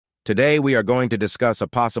Today we are going to discuss a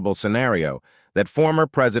possible scenario that former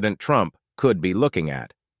President Trump could be looking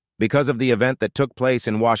at because of the event that took place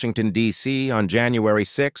in Washington, D.C. on January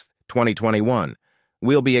 6, 2021.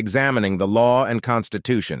 We'll be examining the law and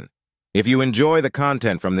Constitution. If you enjoy the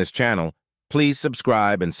content from this channel, please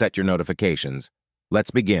subscribe and set your notifications.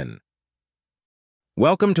 Let's begin.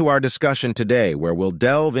 Welcome to our discussion today, where we'll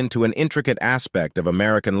delve into an intricate aspect of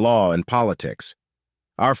American law and politics.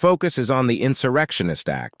 Our focus is on the Insurrectionist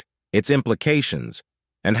Act, its implications,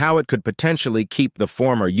 and how it could potentially keep the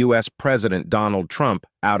former U.S. President Donald Trump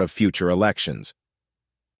out of future elections.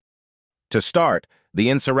 To start, the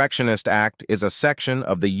Insurrectionist Act is a section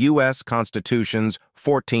of the U.S. Constitution's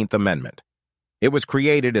 14th Amendment. It was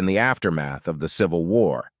created in the aftermath of the Civil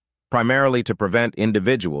War, primarily to prevent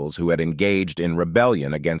individuals who had engaged in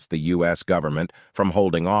rebellion against the U.S. government from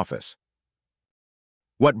holding office.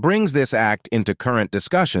 What brings this act into current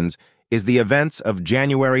discussions is the events of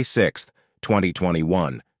January 6,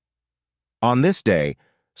 2021. On this day,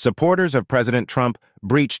 supporters of President Trump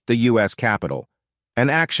breached the U.S. Capitol, an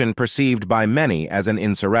action perceived by many as an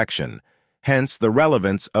insurrection, hence the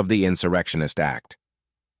relevance of the Insurrectionist Act.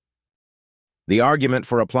 The argument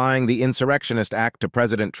for applying the Insurrectionist Act to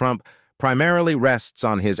President Trump primarily rests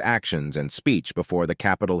on his actions and speech before the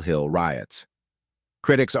Capitol Hill riots.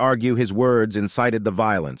 Critics argue his words incited the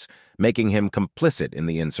violence, making him complicit in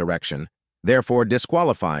the insurrection, therefore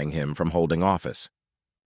disqualifying him from holding office.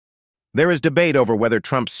 There is debate over whether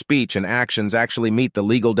Trump's speech and actions actually meet the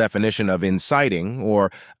legal definition of inciting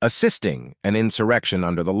or assisting an insurrection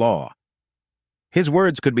under the law. His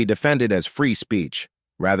words could be defended as free speech,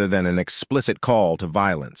 rather than an explicit call to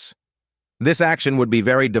violence. This action would be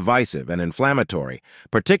very divisive and inflammatory,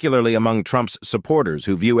 particularly among Trump's supporters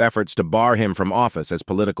who view efforts to bar him from office as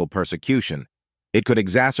political persecution. It could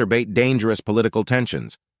exacerbate dangerous political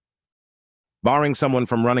tensions. Barring someone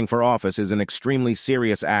from running for office is an extremely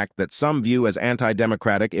serious act that some view as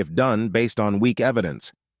anti-democratic if done based on weak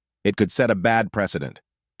evidence. It could set a bad precedent.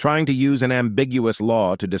 Trying to use an ambiguous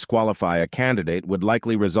law to disqualify a candidate would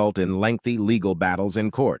likely result in lengthy legal battles in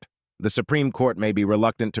court. The Supreme Court may be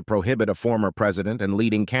reluctant to prohibit a former president and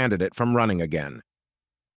leading candidate from running again.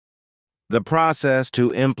 The process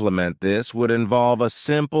to implement this would involve a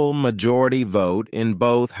simple majority vote in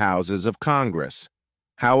both houses of Congress.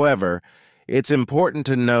 However, it's important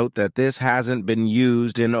to note that this hasn't been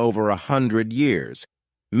used in over 100 years,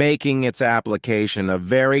 making its application a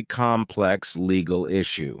very complex legal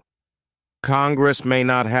issue. Congress may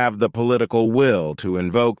not have the political will to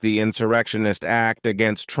invoke the Insurrectionist Act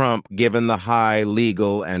against Trump given the high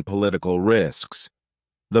legal and political risks.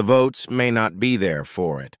 The votes may not be there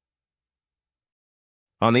for it.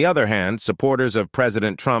 On the other hand, supporters of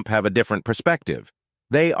President Trump have a different perspective.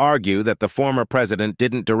 They argue that the former president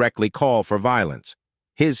didn't directly call for violence.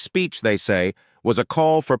 His speech, they say, was a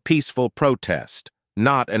call for peaceful protest,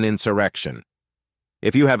 not an insurrection.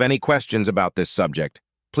 If you have any questions about this subject,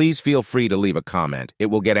 please feel free to leave a comment. It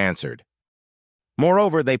will get answered.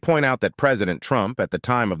 Moreover, they point out that President Trump, at the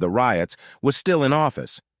time of the riots, was still in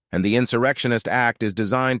office, and the Insurrectionist Act is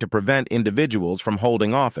designed to prevent individuals from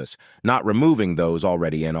holding office, not removing those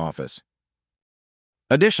already in office.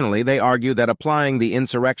 Additionally, they argue that applying the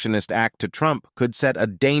Insurrectionist Act to Trump could set a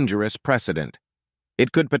dangerous precedent.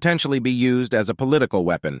 It could potentially be used as a political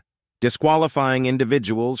weapon, disqualifying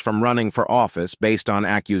individuals from running for office based on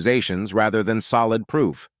accusations rather than solid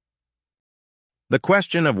proof. The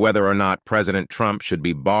question of whether or not President Trump should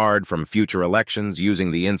be barred from future elections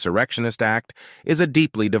using the Insurrectionist Act is a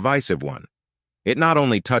deeply divisive one. It not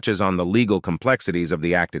only touches on the legal complexities of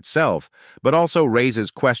the act itself, but also raises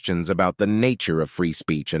questions about the nature of free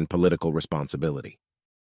speech and political responsibility.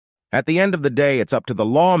 At the end of the day, it's up to the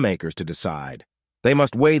lawmakers to decide. They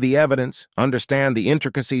must weigh the evidence, understand the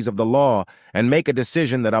intricacies of the law, and make a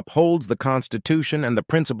decision that upholds the Constitution and the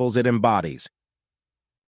principles it embodies.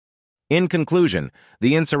 In conclusion,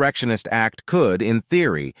 the Insurrectionist Act could, in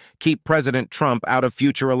theory, keep President Trump out of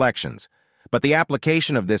future elections, but the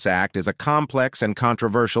application of this act is a complex and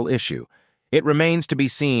controversial issue. It remains to be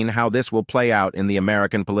seen how this will play out in the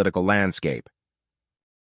American political landscape.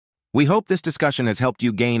 We hope this discussion has helped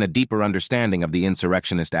you gain a deeper understanding of the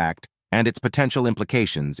Insurrectionist Act and its potential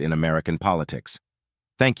implications in American politics.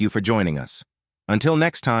 Thank you for joining us. Until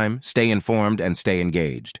next time, stay informed and stay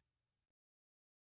engaged.